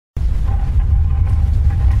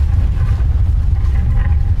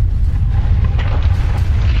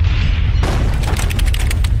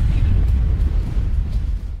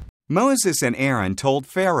Moses and Aaron told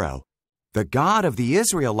Pharaoh, "The God of the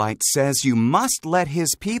Israelites says you must let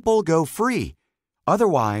his people go free.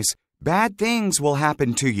 Otherwise, bad things will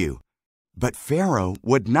happen to you." But Pharaoh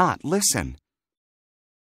would not listen.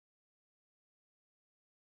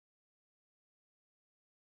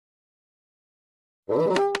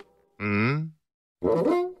 Oh.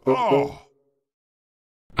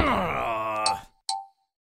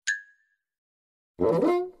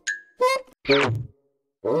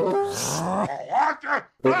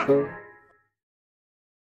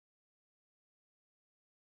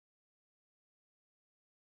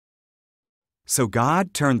 So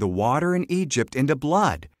God turned the water in Egypt into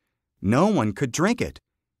blood. No one could drink it.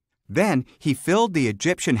 Then he filled the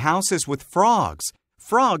Egyptian houses with frogs.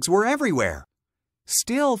 Frogs were everywhere.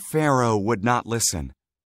 Still Pharaoh would not listen.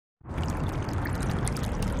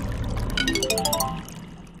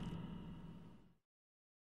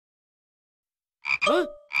 Huh?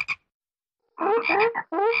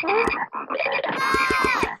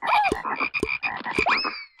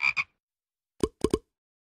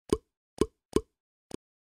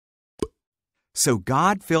 So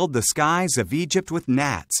God filled the skies of Egypt with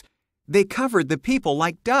gnats. They covered the people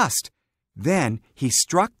like dust. Then he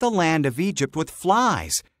struck the land of Egypt with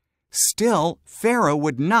flies. Still, Pharaoh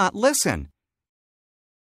would not listen.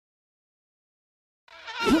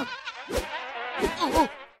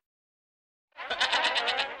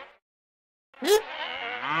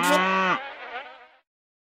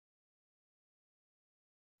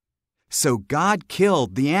 So God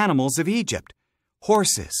killed the animals of Egypt: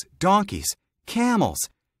 horses, donkeys, camels,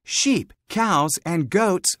 sheep, cows, and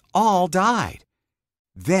goats all died.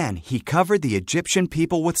 Then he covered the Egyptian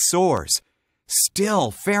people with sores.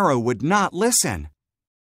 Still, Pharaoh would not listen.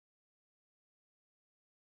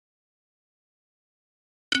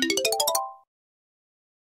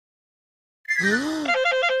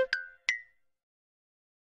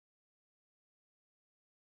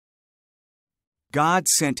 God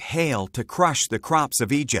sent hail to crush the crops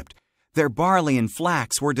of Egypt. Their barley and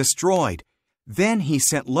flax were destroyed. Then he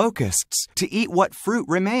sent locusts to eat what fruit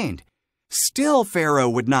remained. Still Pharaoh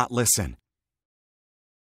would not listen.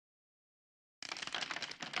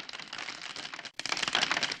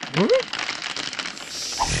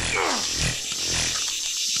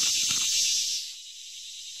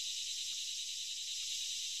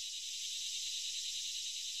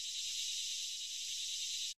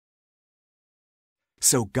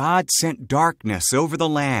 So God sent darkness over the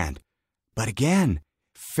land. But again,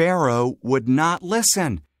 Pharaoh would not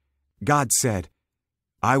listen. God said,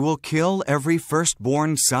 "I will kill every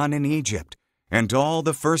firstborn son in Egypt, and all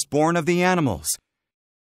the firstborn of the animals."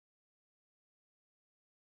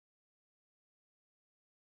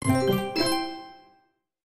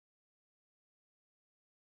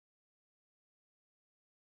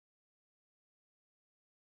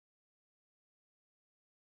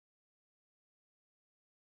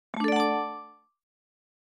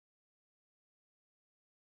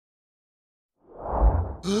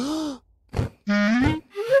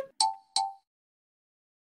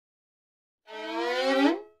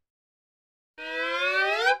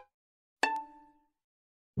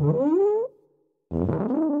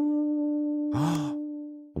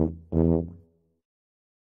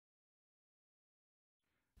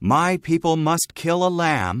 My people must kill a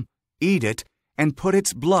lamb, eat it, and put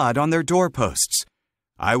its blood on their doorposts.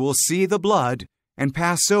 I will see the blood and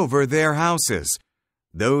pass over their houses.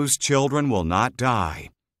 Those children will not die.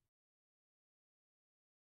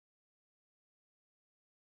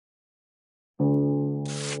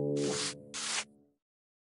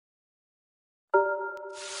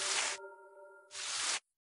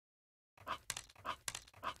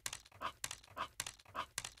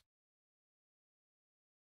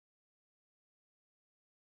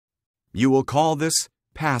 You will call this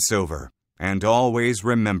Passover, and always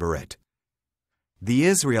remember it. The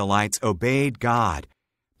Israelites obeyed God,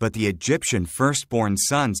 but the Egyptian firstborn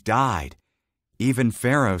sons died, even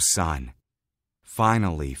Pharaoh's son.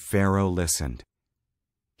 Finally, Pharaoh listened.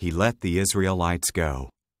 He let the Israelites go.